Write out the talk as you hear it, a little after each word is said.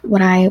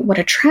what I would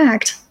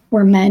attract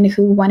were men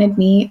who wanted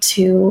me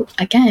to,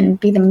 again,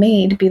 be the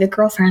maid, be the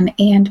girlfriend,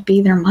 and be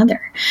their mother.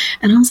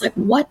 And I was like,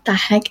 what the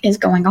heck is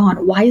going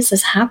on? Why is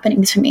this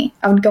happening to me?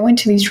 I would go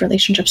into these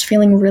relationships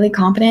feeling really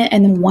confident,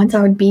 and then once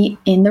I would be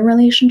in the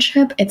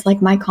relationship, it's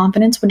like my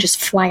confidence would just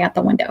fly out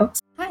the window.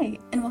 Hi,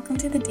 and welcome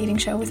to The Dating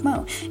Show with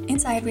Mo.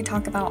 Inside, we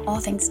talk about all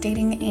things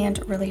dating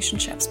and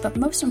relationships, but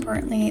most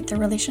importantly, the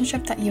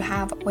relationship that you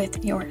have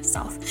with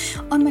yourself.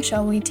 On my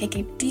show, we take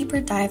a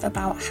deeper dive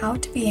about how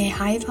to be a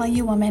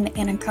high-value woman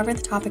and uncover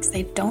the topics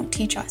they don't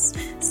teach us,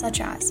 such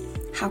as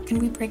how can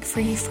we break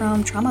free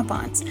from trauma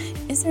bonds?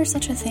 Is there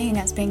such a thing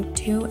as being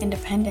too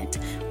independent?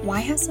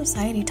 Why has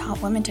society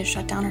taught women to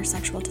shut down our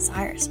sexual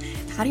desires?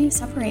 How do you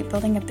separate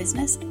building a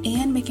business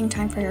and making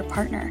time for your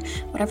partner?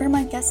 Whatever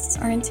my guests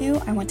are into,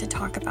 I want to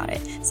talk about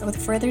it. So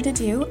with further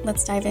ado,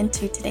 let's dive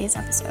into today's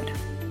episode.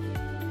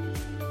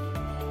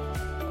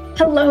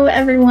 Hello,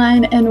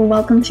 everyone, and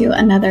welcome to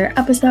another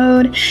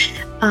episode.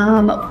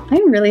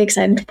 I'm really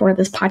excited for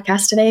this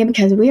podcast today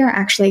because we are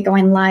actually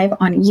going live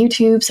on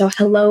YouTube. So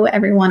hello,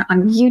 everyone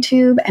on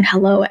YouTube, and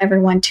hello,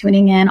 everyone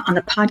tuning in on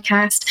the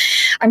podcast.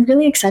 I'm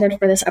really excited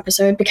for this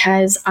episode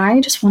because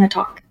I just want to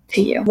talk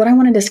to you. What I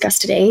want to discuss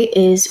today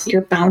is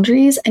your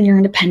boundaries and your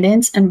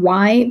independence, and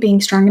why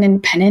being strong and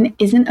independent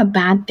isn't a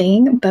bad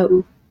thing, but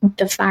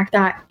the fact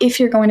that if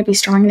you're going to be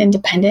strong and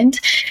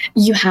independent,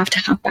 you have to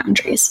have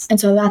boundaries. And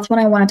so that's what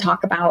I want to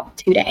talk about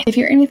today. If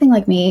you're anything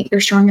like me, you're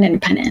strong and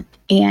independent.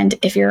 And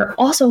if you're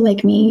also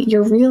like me,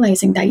 you're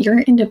realizing that your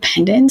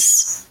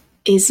independence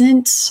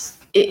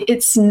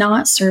it's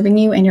not serving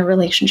you in your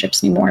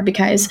relationships anymore,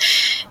 because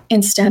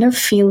instead of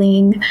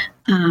feeling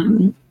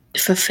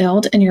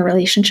fulfilled in your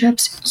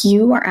relationships,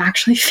 you are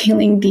actually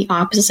feeling the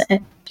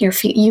opposite.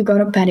 You go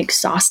to bed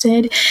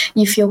exhausted,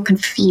 you feel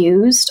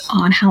confused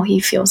on how he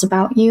feels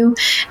about you,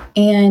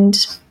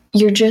 and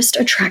you're just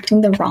attracting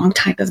the wrong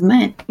type of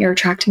men. You're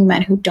attracting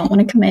men who don't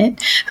want to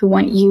commit, who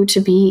want you to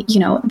be,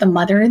 the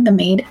mother, the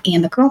maid,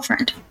 and the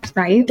girlfriend,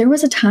 right? There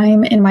was a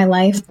time in my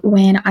life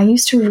when I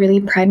used to really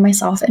pride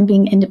myself in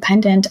being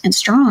independent and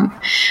strong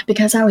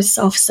because I was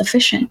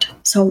self-sufficient.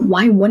 So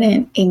why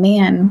wouldn't a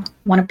man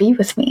want to be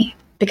with me?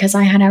 Because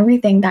I had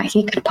everything that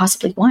he could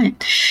possibly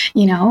want.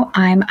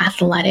 I'm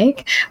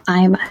athletic,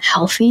 I'm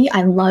healthy,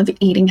 I love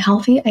eating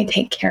healthy, I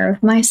take care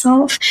of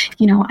myself,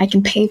 I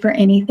can pay for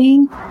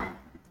anything.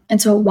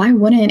 And so why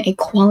wouldn't a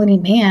quality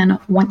man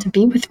want to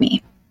be with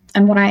me?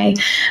 And what I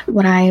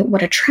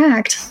would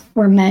attract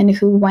were men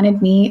who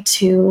wanted me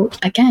to,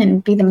 again,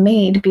 be the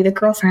maid, be the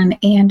girlfriend,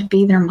 and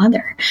be their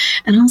mother.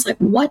 And I was like,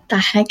 what the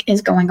heck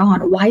is going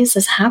on? Why is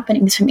this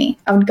happening to me?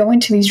 I would go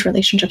into these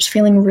relationships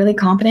feeling really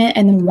confident,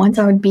 and then once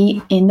I would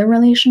be in the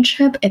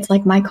relationship, it's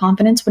like my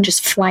confidence would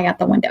just fly out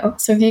the window.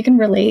 So if you can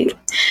relate,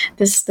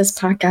 this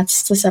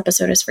podcast, this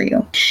episode is for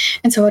you.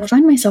 And so I would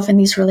find myself in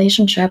these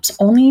relationships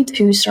only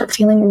to start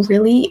feeling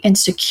really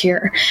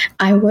insecure.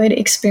 I would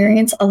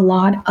experience a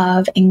lot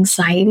of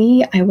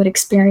anxiety. I would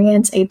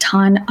experience a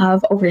ton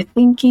of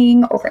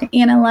overthinking,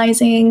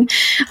 overanalyzing.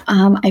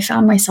 I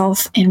found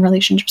myself in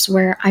relationships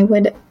where I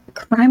would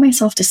cry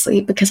myself to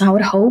sleep because I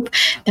would hope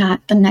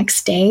that the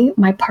next day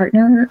my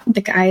partner,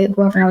 the guy,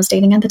 whoever I was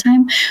dating at the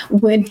time,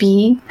 would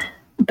be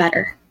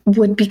better,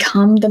 would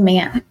become the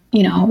man.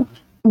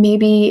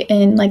 Maybe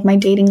in my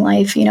dating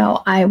life,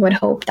 I would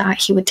hope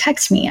that he would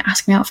text me,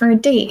 ask me out for a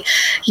date,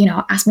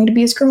 ask me to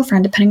be his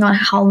girlfriend, depending on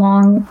how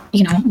long,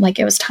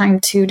 it was time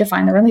to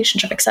define the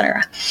relationship,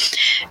 etc.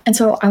 And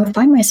so I would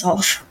find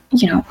myself,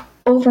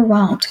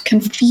 overwhelmed,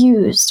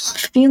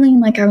 confused,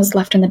 feeling like I was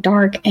left in the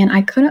dark. And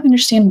I couldn't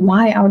understand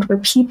why I would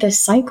repeat this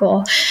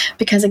cycle,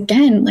 because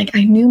again,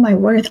 I knew my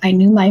worth, I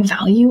knew my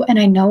value, and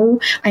I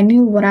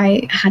knew what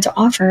I had to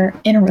offer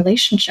in a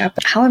relationship.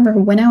 However,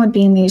 when I would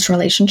be in these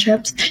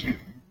relationships,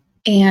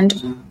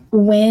 and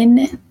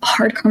when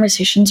hard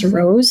conversations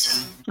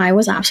arose, I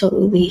was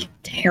absolutely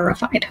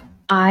terrified.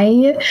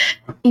 I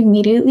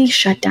immediately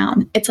shut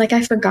down. It's like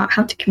I forgot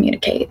how to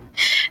communicate.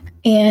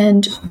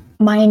 And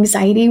my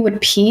anxiety would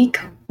peak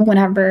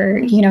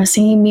whenever,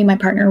 seeing me and my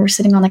partner were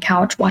sitting on the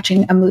couch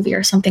watching a movie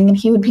or something, and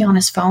he would be on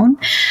his phone.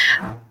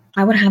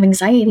 I would have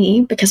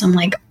anxiety because I'm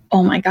like,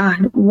 oh my God,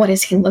 what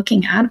is he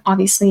looking at?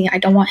 Obviously, I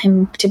don't want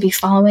him to be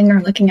following or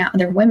looking at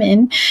other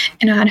women.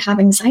 And I'd have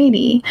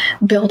anxiety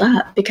build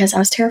up because I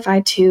was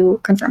terrified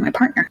to confront my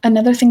partner.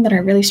 Another thing that I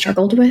really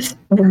struggled with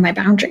were my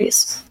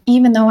boundaries.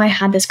 Even though I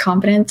had this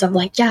confidence of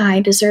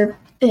I deserve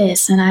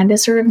this and I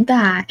deserve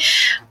that,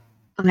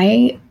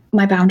 my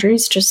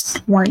boundaries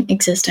just weren't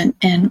existent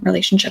in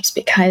relationships,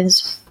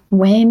 because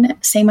when,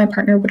 say, my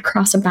partner would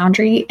cross a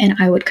boundary and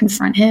I would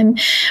confront him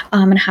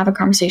and have a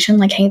conversation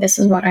like, hey, this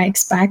is what I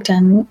expect,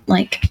 and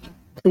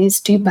please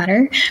do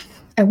better,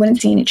 I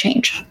wouldn't see any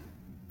change.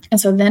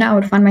 And so then I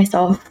would find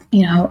myself,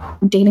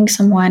 dating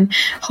someone,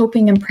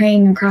 hoping and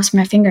praying and crossing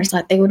my fingers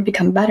that they would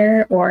become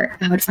better, or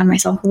I would find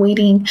myself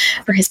waiting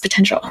for his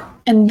potential.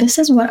 And this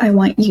is what I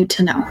want you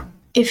to know.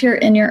 If you're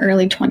in your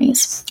early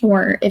 20s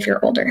or if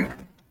you're older,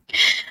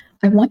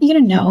 I want you to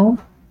know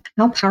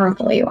how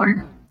powerful you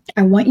are.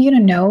 I want you to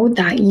know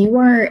that you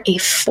are a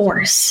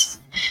force.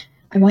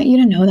 I want you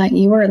to know that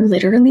you are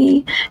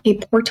literally a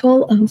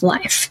portal of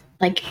life.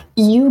 Like,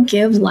 you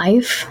give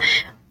life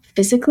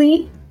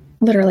physically,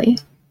 literally,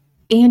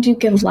 and you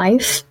give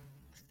life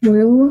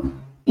through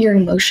your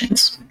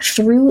emotions,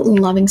 through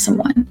loving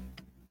someone.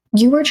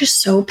 You are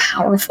just so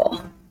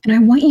powerful. And I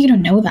want you to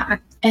know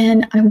that.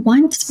 And I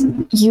want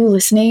you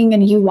listening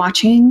and you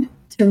watching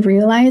to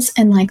realize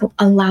and like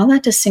allow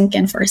that to sink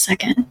in for a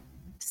second.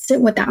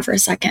 Sit with that for a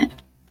second.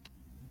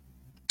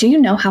 Do you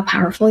know how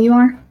powerful you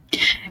are?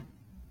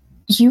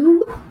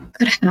 You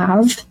could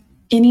have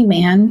any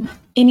man,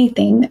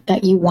 anything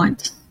that you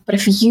want. But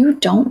if you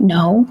don't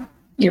know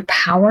your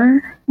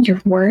power,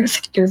 your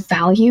worth, your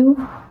value,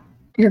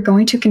 you're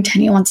going to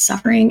continue on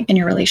suffering in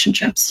your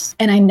relationships.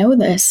 And I know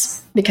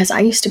this because I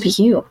used to be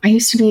you. I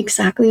used to be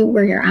exactly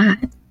where you're at.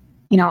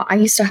 You know, I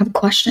used to have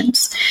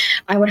questions.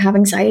 I would have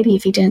anxiety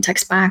if he didn't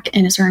text back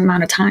in a certain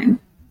amount of time.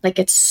 Like,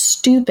 it's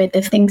stupid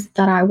the things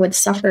that I would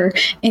suffer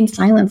in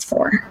silence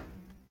for,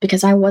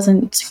 because I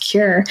wasn't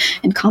secure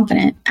and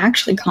confident,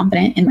 actually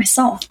confident in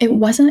myself. It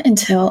wasn't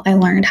until I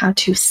learned how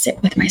to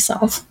sit with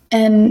myself.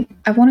 And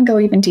I want to go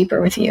even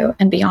deeper with you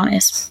and be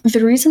honest.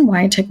 The reason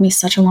why it took me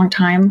such a long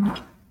time,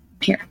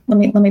 here, let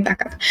me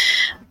back up.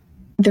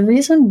 The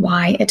reason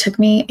why it took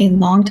me a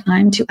long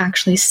time to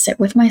actually sit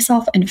with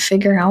myself and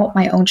figure out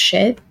my own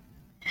shit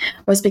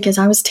was because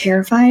I was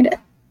terrified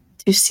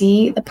to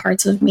see the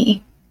parts of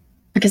me,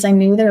 because I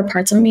knew there were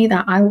parts of me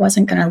that I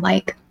wasn't going to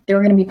like. There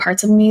were going to be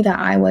parts of me that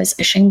I was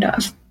ashamed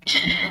of.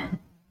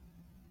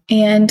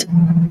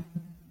 And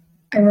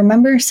I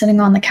remember sitting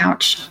on the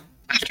couch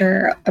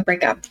after a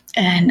breakup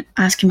and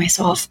asking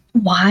myself,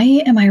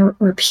 why am I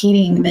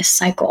repeating this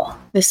cycle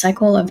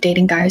of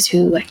dating guys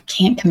who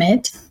can't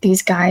commit,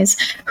 these guys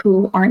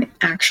who aren't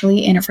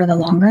actually in it for the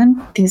long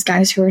run, these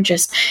guys who are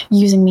just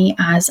using me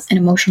as an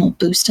emotional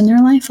boost in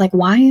their life? Like,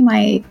 why am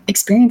I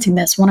experiencing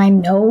this when I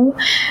know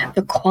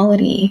the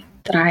quality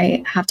that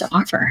I have to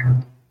offer?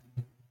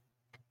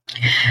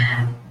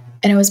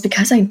 And it was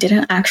because I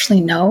didn't actually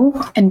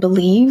know and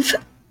believe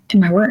in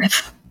my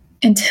worth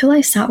until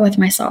I sat with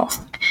myself.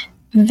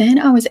 Then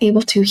I was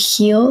able to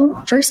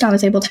heal. First, I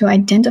was able to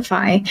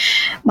identify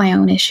my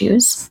own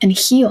issues and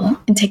heal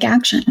and take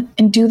action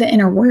and do the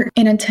inner work.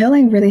 And until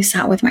I really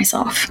sat with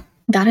myself,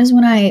 that is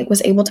when I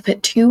was able to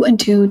put two and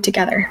two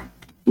together.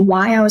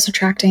 Why I was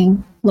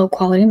attracting low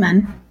quality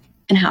men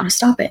and how to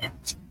stop it.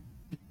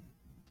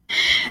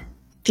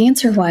 The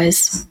answer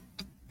was,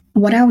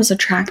 what I was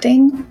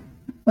attracting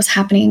was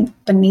happening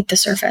beneath the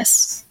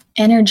surface,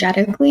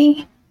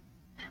 energetically.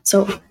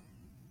 So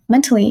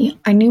mentally,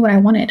 I knew what I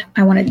wanted.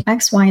 I wanted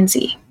X, Y, and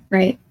Z,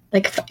 right?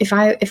 Like,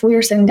 if we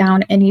were sitting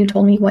down and you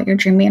told me what your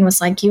dream man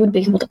was like, you would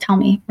be able to tell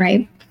me,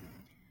 right?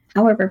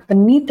 However,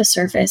 beneath the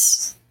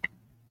surface,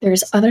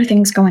 there's other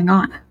things going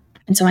on.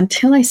 And so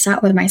until I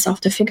sat with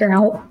myself to figure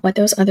out what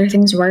those other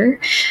things were,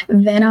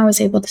 then I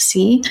was able to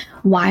see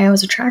why I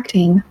was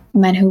attracting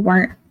men who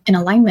weren't in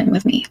alignment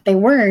with me. They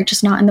were,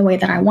 just not in the way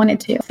that I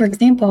wanted to. For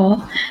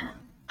example,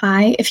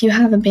 if you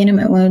have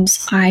abandonment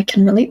wounds, I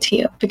can relate to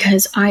you,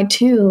 because I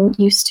too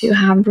used to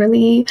have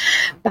really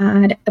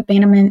bad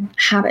abandonment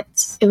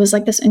habits. It was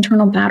like this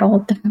internal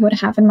battle that I would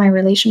have in my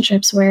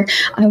relationships where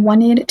I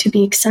wanted to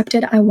be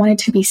accepted. I wanted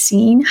to be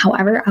seen.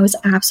 However, I was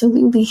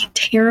absolutely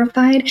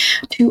terrified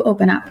to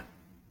open up,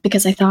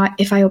 because I thought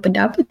if I opened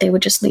up, they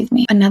would just leave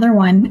me. Another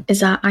one is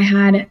that I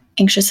had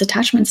anxious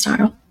attachment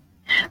style.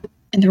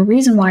 And the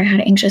reason why I had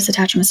anxious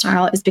attachment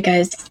style is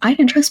because I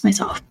didn't trust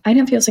myself. I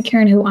didn't feel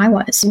secure in who I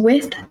was.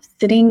 With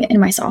sitting in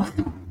myself,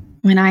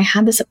 when I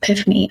had this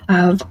epiphany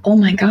of, oh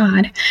my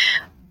God,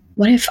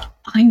 what if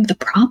I'm the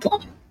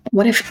problem?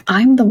 What if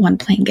I'm the one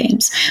playing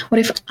games? What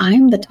if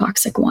I'm the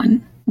toxic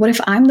one? What if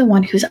I'm the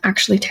one who's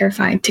actually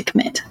terrified to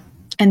commit?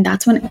 And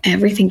that's when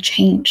everything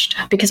changed,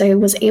 because I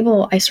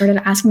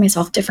started asking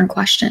myself different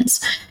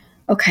questions.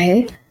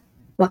 Okay,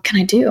 what can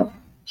I do?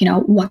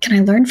 What can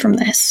I learn from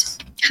this?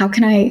 How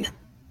can I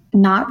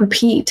not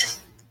repeat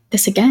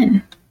this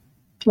again?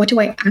 What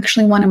do I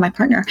actually want in my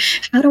partner?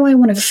 How do I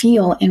want to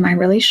feel in my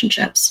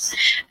relationships?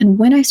 And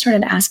when I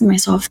started asking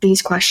myself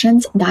these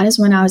questions, that is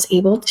when I was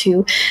able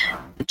to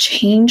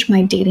change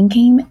my dating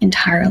game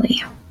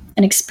entirely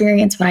and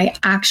experience what I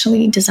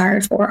actually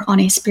desired for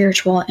on a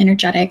spiritual,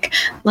 energetic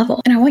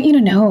level. And I want you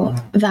to know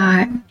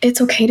that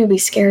it's okay to be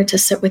scared to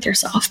sit with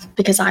yourself,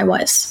 because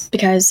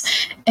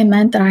it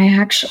meant that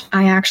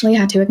I actually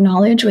had to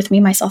acknowledge with me,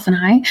 myself, and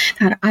I,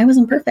 that I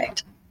wasn't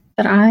perfect,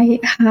 that I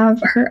have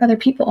hurt other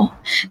people,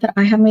 that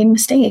I have made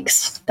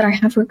mistakes, that I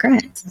have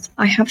regrets.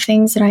 I have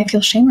things that I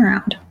feel shame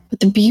around. But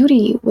the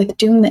beauty with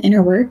doing the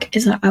inner work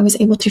is that I was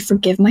able to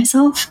forgive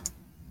myself,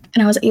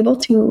 and I was able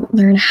to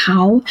learn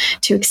how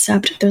to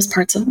accept those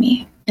parts of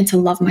me and to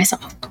love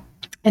myself.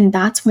 And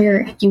that's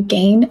where you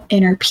gain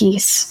inner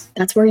peace.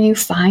 That's where you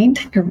find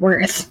your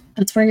worth.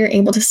 That's where you're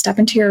able to step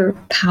into your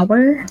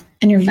power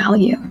and your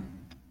value,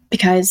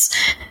 because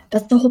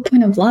that's the whole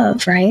point of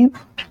love, right?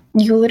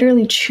 You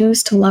literally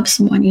choose to love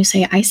someone. You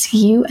say, I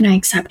see you and I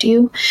accept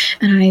you,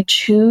 and I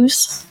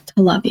choose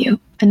to love you.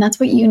 And that's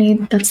what you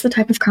need. That's the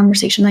type of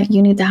conversation that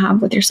you need to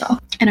have with yourself.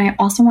 And I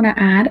also want to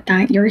add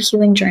that your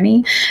healing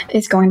journey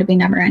is going to be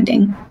never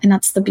ending. And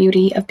that's the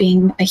beauty of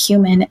being a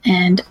human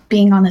and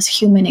being on this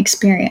human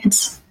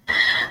experience.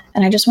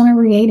 And I just want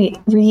to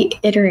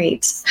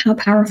reiterate how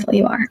powerful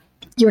you are.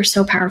 You are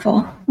so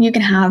powerful. You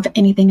can have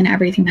anything and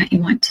everything that you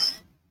want.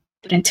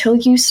 But until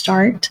you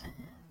start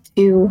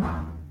to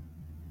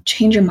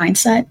change your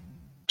mindset,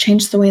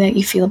 change the way that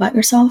you feel about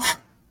yourself,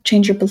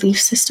 change your belief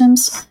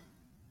systems,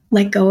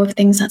 let go of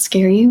things that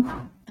scare you,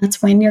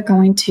 that's when you're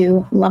going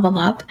to level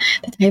up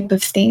the type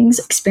of things,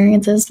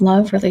 experiences,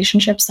 love,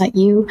 relationships that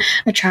you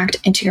attract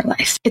into your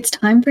life. It's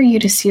time for you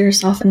to see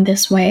yourself in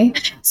this way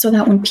so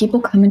that when people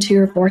come into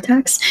your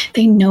vortex,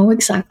 they know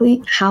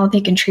exactly how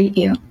they can treat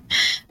you.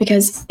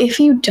 Because if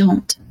you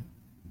don't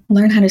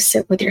learn how to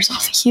sit with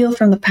yourself, heal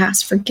from the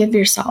past, forgive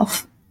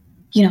yourself,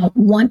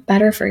 want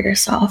better for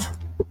yourself,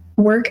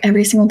 work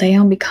every single day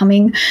on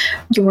becoming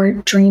your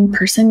dream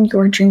person,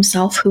 your dream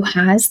self who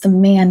has the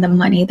man, the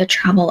money, the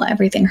travel,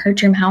 everything, her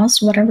dream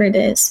house, whatever it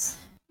is,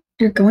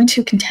 you're going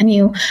to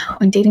continue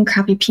on dating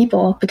crappy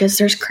people because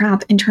there's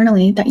crap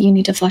internally that you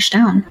need to flush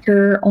down.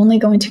 You're only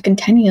going to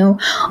continue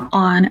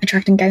on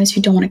attracting guys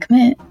who don't want to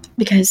commit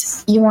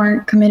because you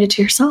aren't committed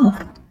to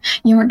yourself.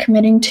 You aren't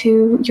committing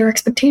to your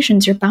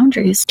expectations, your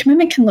boundaries.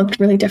 Commitment can look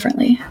really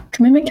differently.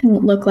 Commitment can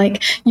look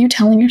like you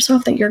telling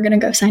yourself that you're going to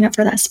go sign up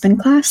for that spin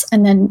class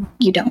and then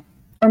you don't.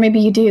 Or maybe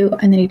you do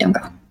and then you don't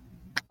go.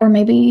 Or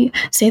maybe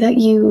say that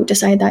you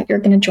decide that you're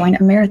going to join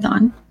a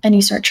marathon and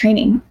you start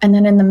training and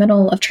then in the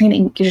middle of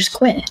training, you just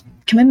quit.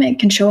 Commitment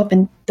can show up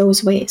in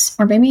those ways.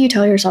 Or maybe you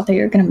tell yourself that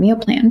you're going to meal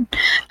plan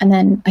and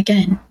then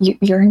again,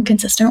 you're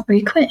inconsistent or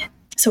you quit.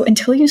 So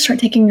until you start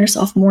taking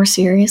yourself more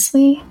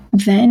seriously,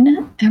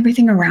 then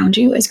everything around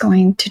you is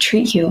going to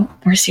treat you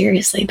more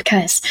seriously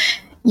because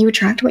you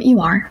attract what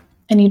you are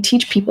and you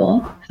teach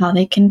people how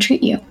they can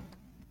treat you.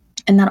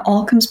 And that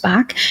all comes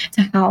back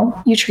to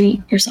how you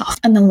treat yourself.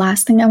 And the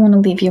last thing I want to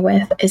leave you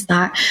with is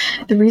that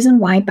the reason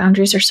why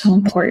boundaries are so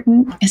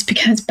important is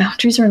because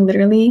boundaries are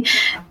literally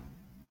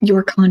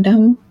your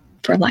condom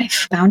for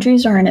life.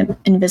 Boundaries are an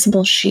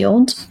invisible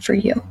shield for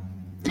you.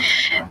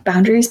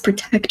 Boundaries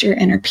protect your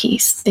inner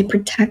peace. They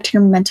protect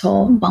your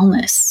mental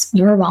wellness,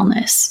 your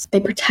wellness. They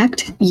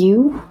protect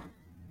you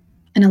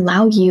and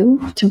allow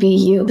you to be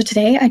you. So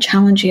today, I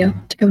challenge you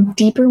to go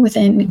deeper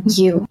within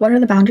you. What are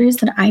the boundaries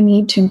that I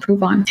need to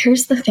improve on?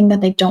 Here's the thing that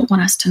they don't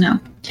want us to know.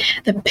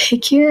 The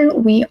pickier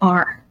we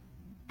are,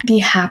 the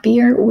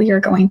happier we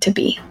are going to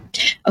be.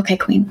 Okay,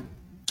 Queen,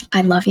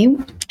 I love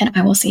you, and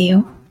I will see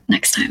you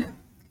next time.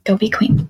 Go be queen.